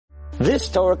This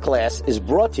Torah class is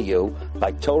brought to you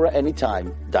by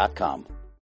TorahAnytime.com.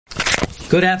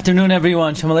 Good afternoon,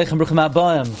 everyone. Shalom Aleichem, Bruchim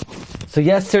Habayim. So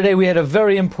yesterday we had a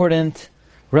very important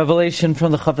revelation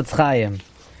from the Chofetz Chaim.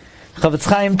 Chofetz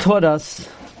Chaim taught us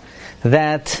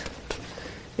that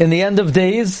in the end of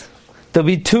days, there'll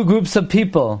be two groups of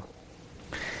people,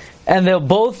 and they'll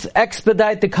both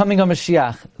expedite the coming of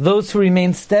Moshiach. Those who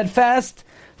remain steadfast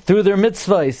through their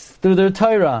mitzvahs, through their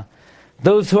Torah.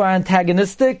 Those who are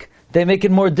antagonistic, they make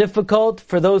it more difficult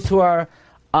for those who are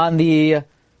on the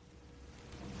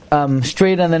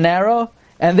straight and the narrow,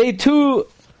 and they too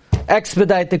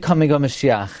expedite the coming of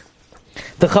Moshiach.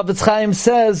 The Chofetz Chaim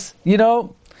says,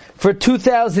 for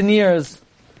 2,000 years,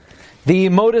 the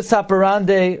modus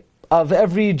operandi of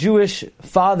every Jewish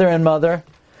father and mother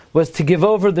was to give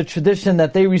over the tradition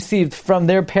that they received from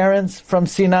their parents from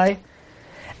Sinai,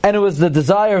 and it was the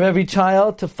desire of every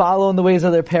child to follow in the ways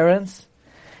of their parents,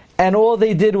 and all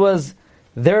they did was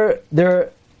their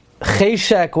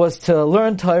cheshek was to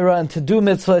learn Torah and to do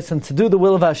mitzvahs and to do the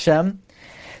will of Hashem.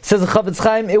 Says the Chofetz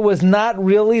Chaim, it was not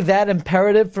really that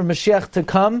imperative for Mashiach to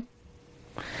come,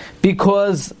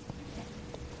 because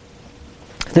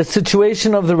the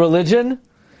situation of the religion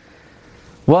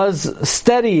was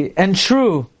steady and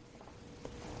true.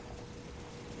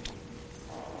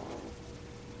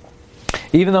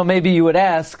 Even though maybe you would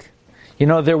ask,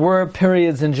 there were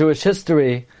periods in Jewish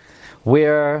history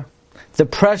where the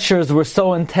pressures were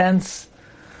so intense,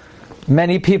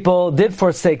 many people did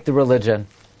forsake the religion.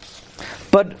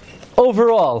 But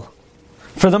overall,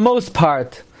 for the most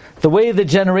part, the way the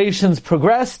generations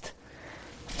progressed,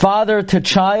 father to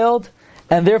child,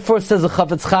 and therefore, says the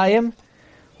Chofetz Chaim,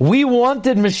 we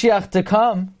wanted Mashiach to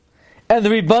come, and the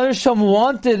Rebbeinu Shem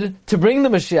wanted to bring the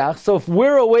Mashiach. So if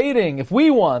we're awaiting, if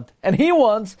we want, and he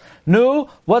wants,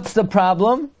 what's the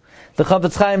problem? The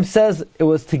Chofetz Chaim says it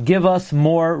was to give us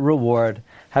more reward.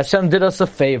 Hashem did us a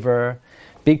favor,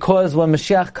 because when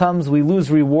Mashiach comes, we lose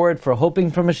reward for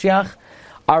hoping for Mashiach.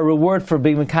 Our reward for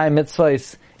being Mekayim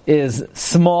mitzvahs is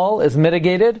small, is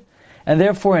mitigated, and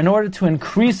therefore, in order to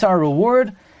increase our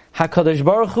reward, HaKadosh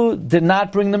Baruch Hu did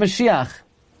not bring the Mashiach.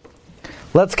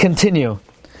 Let's continue.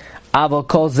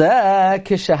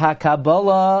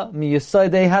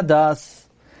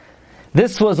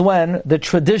 This was when the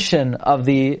tradition of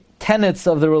the tenets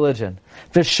of the religion,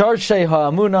 v'sharshei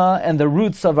ha'amuna, and the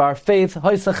roots of our faith,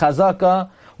 hoisa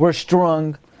chazaka, were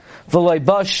strong. V'loi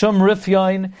ba shum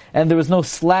rifyain, and there was no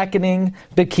slackening,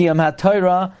 b'kiyam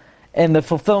ha'torah, in the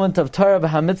fulfillment of Torah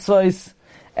v'hamitzvahs,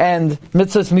 and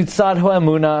mitzvahs mitzad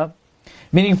ha'amuna.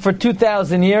 Meaning for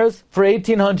 2,000 years, for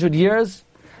 1,800 years,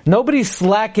 nobody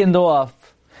slackened off.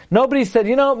 Nobody said,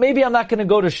 maybe I'm not going to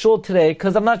go to shul today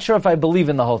because I'm not sure if I believe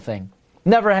in the whole thing.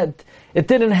 It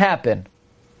didn't happen.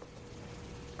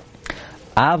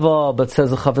 But says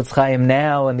the Chofetz Chaim,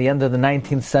 now in the end of the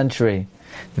 19th century,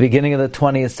 the beginning of the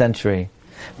 20th century,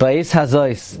 Ba'is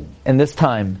Hazois, in this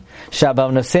time,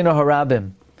 Shabav Nasenu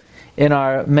Harabim, in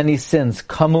our many sins,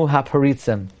 Kamu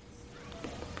Haparitzim,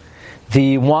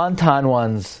 the wanton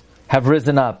ones have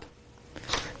risen up.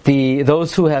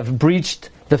 Those who have breached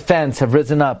the fence have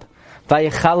risen up.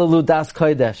 Vayechalalu das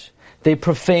kodesh. They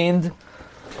profaned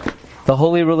the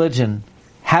holy religion.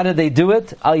 How did they do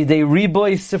it? Al yidei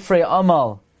riboy sifrei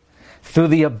amal, through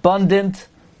the abundant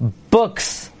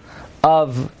books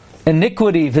of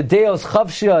iniquity, videos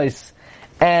chavshios,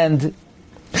 and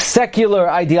secular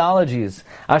ideologies.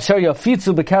 Asher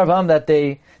yafitzu b'karvam, that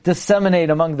they disseminate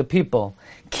among the people.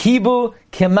 Kibu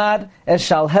kemat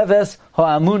eshal heves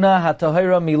ha'amuna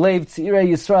ha'tohira milev tzirei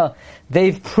Yisrael.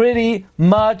 They've pretty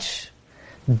much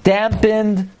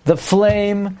dampened the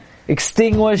flame,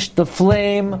 extinguished the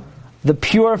flame, the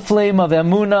pure flame of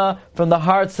Emunah from the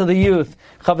hearts of the youth.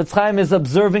 Chofetz Chaim is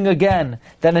observing again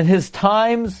that in his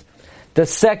times, the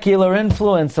secular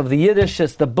influence of the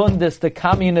Yiddishists, the Bundists, the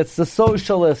Communists, the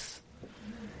Socialists,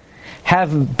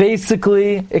 have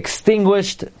basically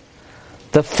extinguished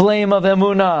the flame of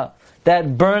Emunah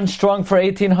that burned strong for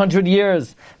 1,800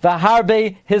 years.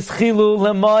 V'harbe hischilu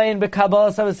lemoin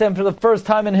b'Kabbalas HaVasem. For the first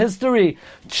time in history,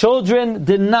 children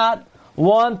did not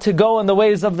want to go in the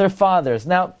ways of their fathers.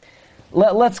 Now,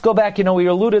 let's go back. We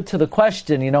alluded to the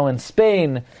question. In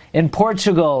Spain, in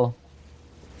Portugal,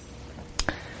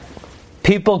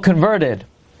 people converted.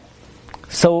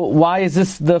 So why is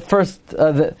this the first?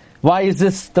 Why is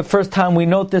this the first time we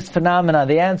note this phenomena?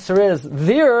 The answer is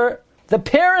the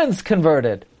parents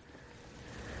converted.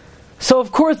 So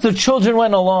of course the children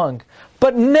went along.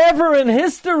 But never in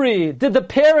history did the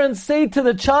parents say to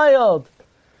the child,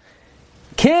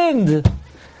 "Kind,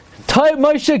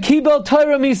 Moshe kibel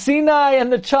Torah mi Sinai,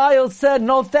 and the child said,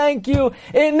 no thank you.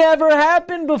 It never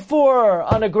happened before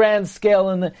on a grand scale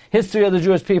in the history of the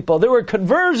Jewish people. There were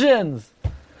conversions.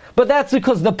 But that's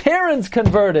because the parents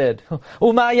converted.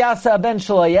 Uma yasa ben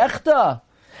shalayechta.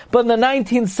 But in the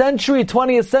 19th century,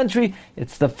 20th century,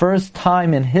 it's the first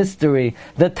time in history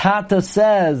the Tata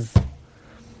says,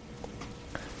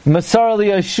 Masar li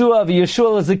Yeshua,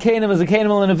 v'Yeshua l'zakenim,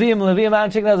 l'Navim,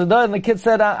 l'Navim, and the kid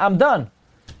said, I'm done.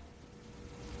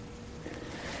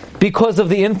 Because of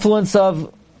the influence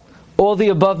of all the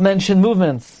above-mentioned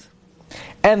movements.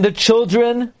 And the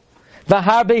children, for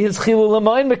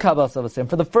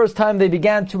the first time they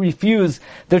began to refuse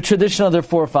the tradition of their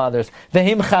forefathers. And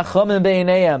in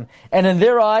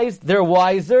their eyes, they're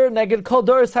wiser, in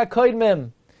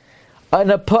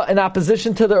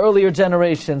opposition to the earlier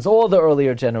generations, all the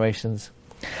earlier generations.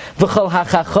 And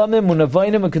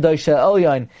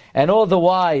all the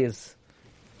wise,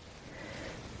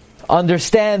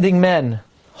 understanding men,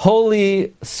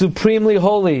 holy, supremely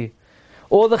holy,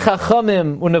 all the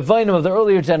chachamim unavainim of the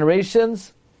earlier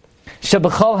generations,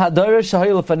 shebechal hadar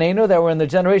shahayu lefanenu, that were in the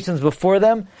generations before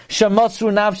them,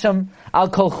 shemasru nafsham al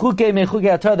kol chukei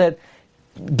mechukei haTorah, that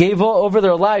gave over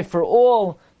their life for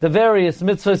all the various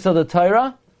mitzvahs of the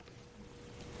Torah.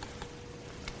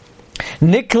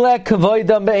 Nikle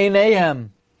kavoidam be'eineihem,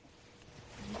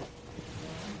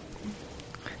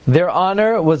 their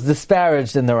honor was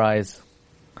disparaged in their eyes.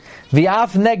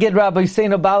 V'af neged Rabbi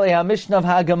Seinu Balei HaMishnah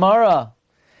HaGemara,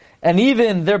 and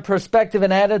even their perspective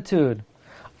and attitude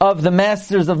of the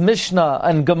masters of Mishnah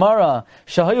and Gemara,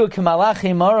 shahayu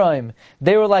k'malachei maraim,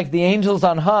 they were like the angels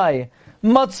on high.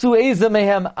 Matzu eza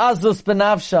mehem azus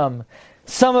benavsham,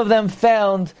 some of them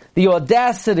found the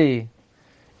audacity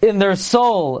in their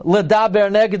soul,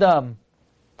 ledaber negdam,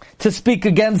 to speak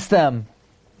against them.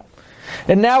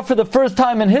 And now for the first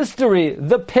time in history,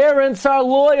 the parents are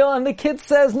loyal and the kid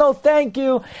says, no thank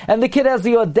you. And the kid has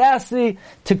the audacity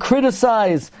to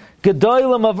criticize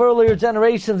Gedolim of earlier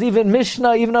generations, even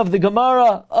Mishnah, even of the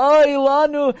Gemara. Oy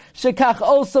lanu shekach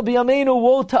osa b'yameinu,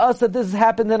 woe to us that this has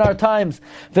happened in our times.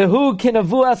 Vehu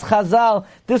kinavuas Chazal,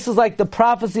 this is like the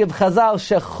prophecy of Chazal,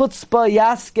 shechutzpah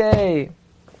yaske,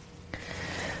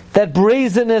 that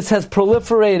brazenness has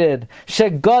proliferated.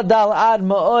 Shegadal ad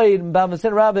ma'oid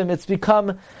b'amasin rabim, it's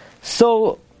become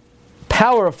so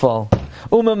powerful.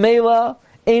 Umamela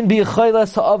ein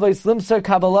bi'chaylas ha'avos limser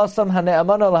kabbalasam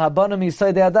hane'amana lahabanim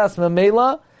yisaydei adas.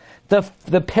 Mamela,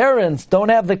 the parents don't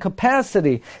have the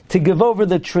capacity to give over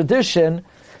the tradition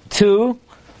to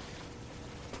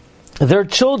their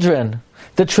children,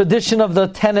 the tradition of the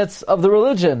tenets of the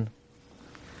religion.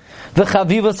 The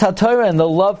chavivas haTorah, and the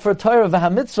love for Torah,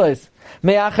 v'hamitzvos,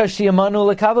 me'achar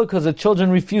sheyamanu lekabel, because the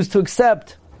children refuse to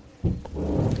accept.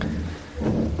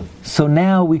 So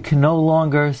now we can no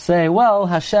longer say, well,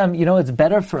 Hashem, it's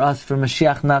better for us for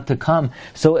Moshiach not to come,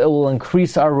 so it will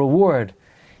increase our reward.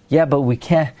 Yeah, but we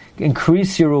can't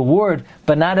increase your reward,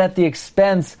 but not at the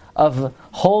expense of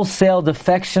wholesale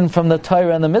defection from the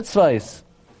Torah and the mitzvahs.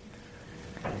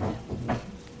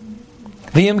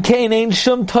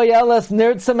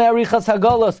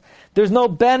 There's no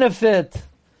benefit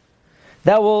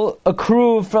that will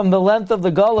accrue from the length of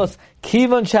the galus.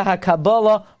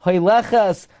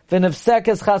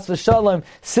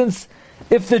 Since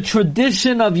if the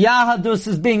tradition of Yahadus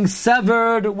is being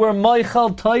severed, we're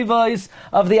moichel toivos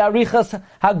of the arichas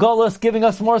hagalus, giving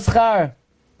us more schar.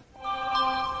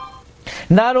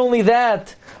 Not only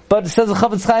that, but says the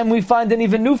Chofetz Chaim, we find an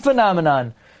even new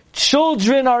phenomenon.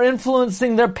 Children are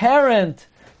influencing their parent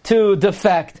to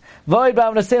defect. Void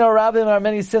b'avnaseinu are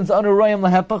many sins anuroyim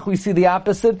lahepach. We see the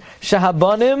opposite.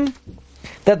 Shahabanim,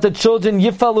 that the children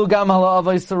yifalu gam hala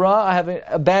avaisara, have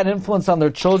a bad influence on their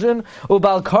children.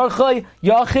 Ubal karchay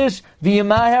yachish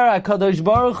v'yimaher hakadosh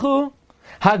baruch hu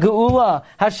hageula.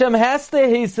 Hashem has to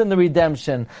hasten the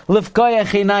redemption. Lifkayach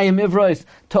einayim ivros,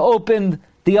 to open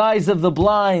the eyes of the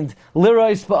blind.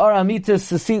 Lirois ba'ar amitis,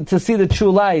 to see the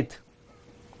true light.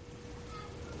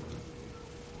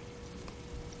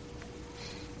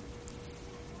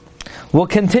 We'll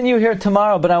continue here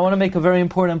tomorrow, but I want to make a very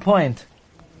important point.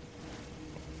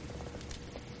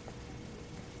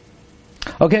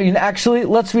 Okay, actually,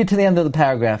 let's read to the end of the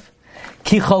paragraph.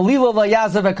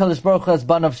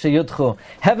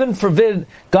 Heaven forbid,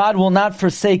 God will not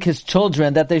forsake His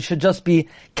children, that they should just be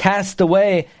cast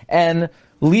away and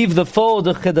leave the fold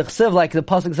of Chidach, like the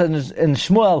pasuk says in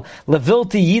Shmuel,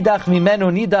 Levilti yidach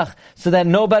mimenu nidach, so that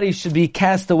nobody should be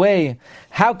cast away.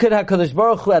 How could HaKadosh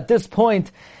Baruch Hu at this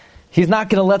point, He's not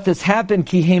going to let this happen.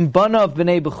 Ki heim banav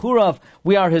b'nei bechurav.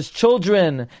 We are His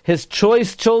children, His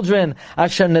choice children.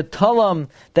 Asher netalam,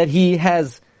 that He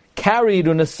has carried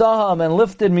unesaham and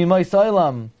lifted mimois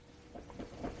olam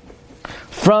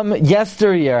from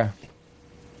yesteryear.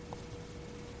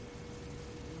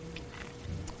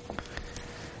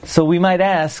 So we might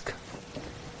ask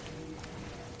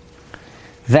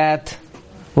that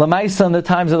Lamaisa in the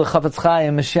times of the Chofetz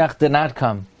Chaim, Moshiach did not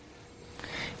come.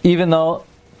 Even though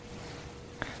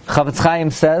Chofetz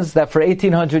Chaim says that for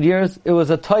 1800 years it was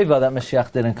a toiva that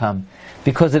Moshiach didn't come,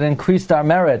 because it increased our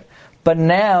merit. But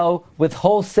now, with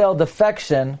wholesale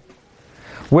defection,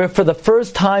 where for the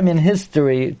first time in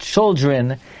history,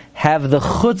 children have the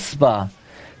chutzpah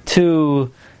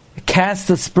to cast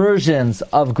aspersions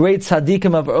of great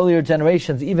tzaddikim of earlier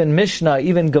generations, even Mishnah,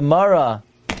 even Gemara,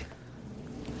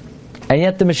 and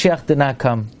yet the Mashiach did not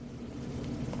come.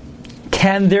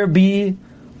 Can there be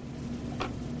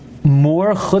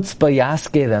more chutzpah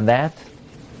yaske than that?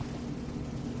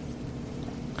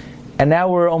 And now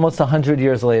we're almost 100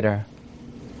 years later.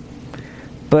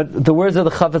 But the words of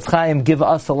the Chofetz Chaim give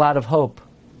us a lot of hope.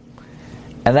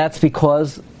 And that's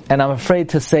because, and I'm afraid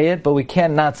to say it, but we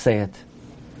can't not say it,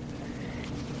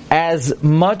 as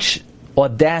much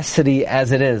audacity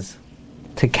as it is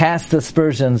to cast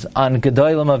aspersions on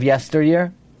Gedolim of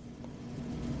yesteryear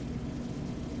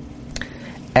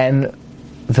and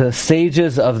the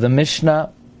sages of the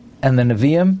Mishnah and the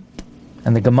Nevi'im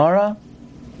and the Gemara,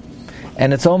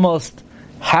 and it's almost,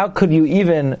 how could you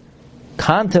even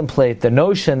contemplate the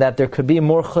notion that there could be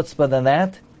more chutzpah than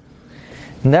that?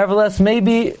 Nevertheless,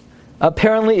 maybe,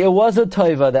 apparently it was a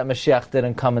toiva that Mashiach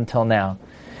didn't come until now.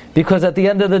 Because at the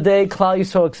end of the day, Klal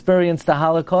Yisrael experienced the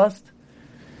Holocaust.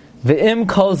 V'im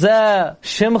kol zeh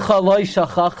shimcha lo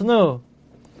shachachnu.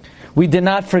 We did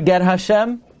not forget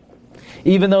Hashem,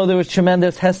 even though there was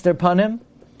tremendous hester panim,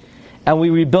 and we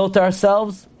rebuilt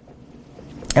ourselves,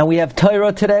 and we have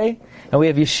Torah today, and we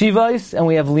have yeshivos, and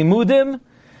we have limudim.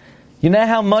 You know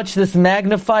how much this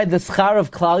magnified the schar of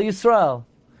Klal Yisrael?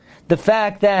 The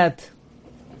fact that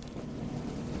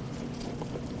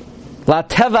La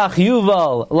tevach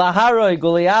yuval, la haroi,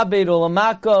 guliabed,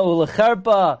 ulamako,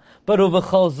 ulacherpa, but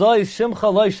uvechol zois,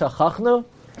 shimcha loy shachachnu.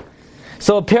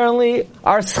 So apparently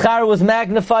our schar was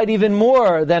magnified even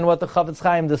more than what the Chofetz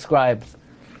Chaim describes.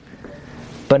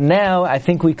 But now I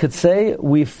think we could say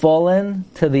we've fallen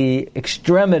to the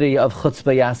extremity of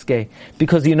chutzpah yaske.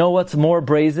 Because you know what's more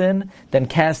brazen than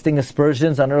casting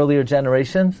aspersions on earlier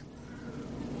generations?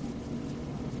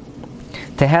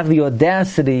 To have the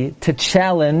audacity to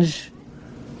challenge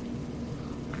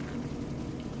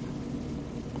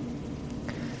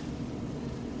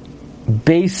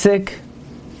basic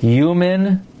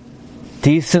human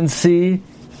decency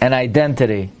and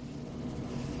identity.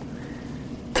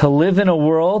 To live in a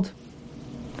world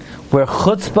where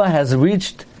chutzpah has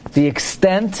reached the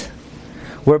extent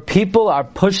where people are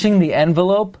pushing the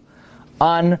envelope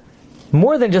on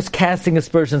more than just casting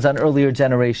aspersions on earlier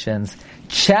generations,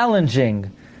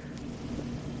 challenging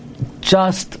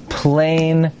just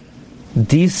plain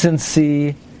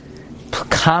decency,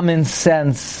 common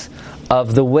sense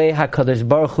of the way HaKadosh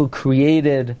Baruch Hu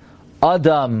created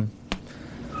Adam,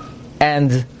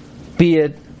 and be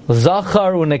it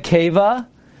Zachar u'Nekeva,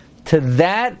 to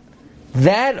that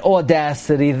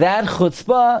audacity, that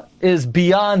chutzpah is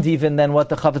beyond even than what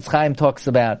the Chofetz Chaim talks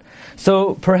about.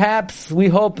 So perhaps we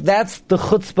hope that's the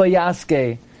chutzpah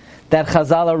yaske that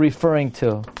Chazal are referring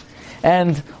to.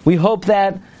 And we hope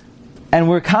that, and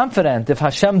we're confident, if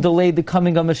Hashem delayed the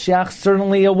coming of Moshiach,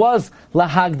 certainly it was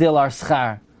lahagdil our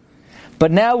schar.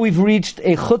 But now we've reached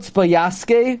a chutzpah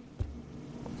yaske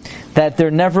that there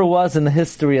never was in the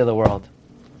history of the world.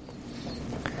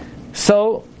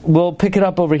 So we'll pick it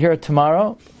up over here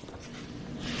tomorrow.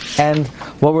 And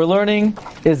what we're learning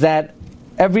is that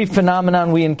every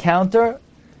phenomenon we encounter,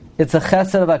 it's a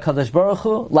chesed of HaKadosh Baruch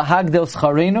Hu, lahagdil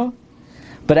scharenu.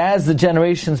 But as the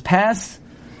generations pass,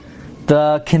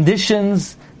 the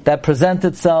conditions that present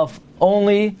itself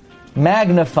only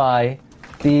magnify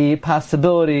the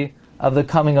possibility of the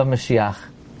coming of Mashiach.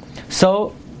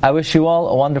 So, I wish you all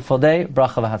a wonderful day.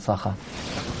 Bracha v'hatzlacha.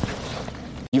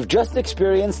 You've just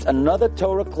experienced another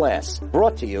Torah class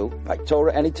brought to you by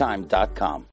TorahAnytime.com.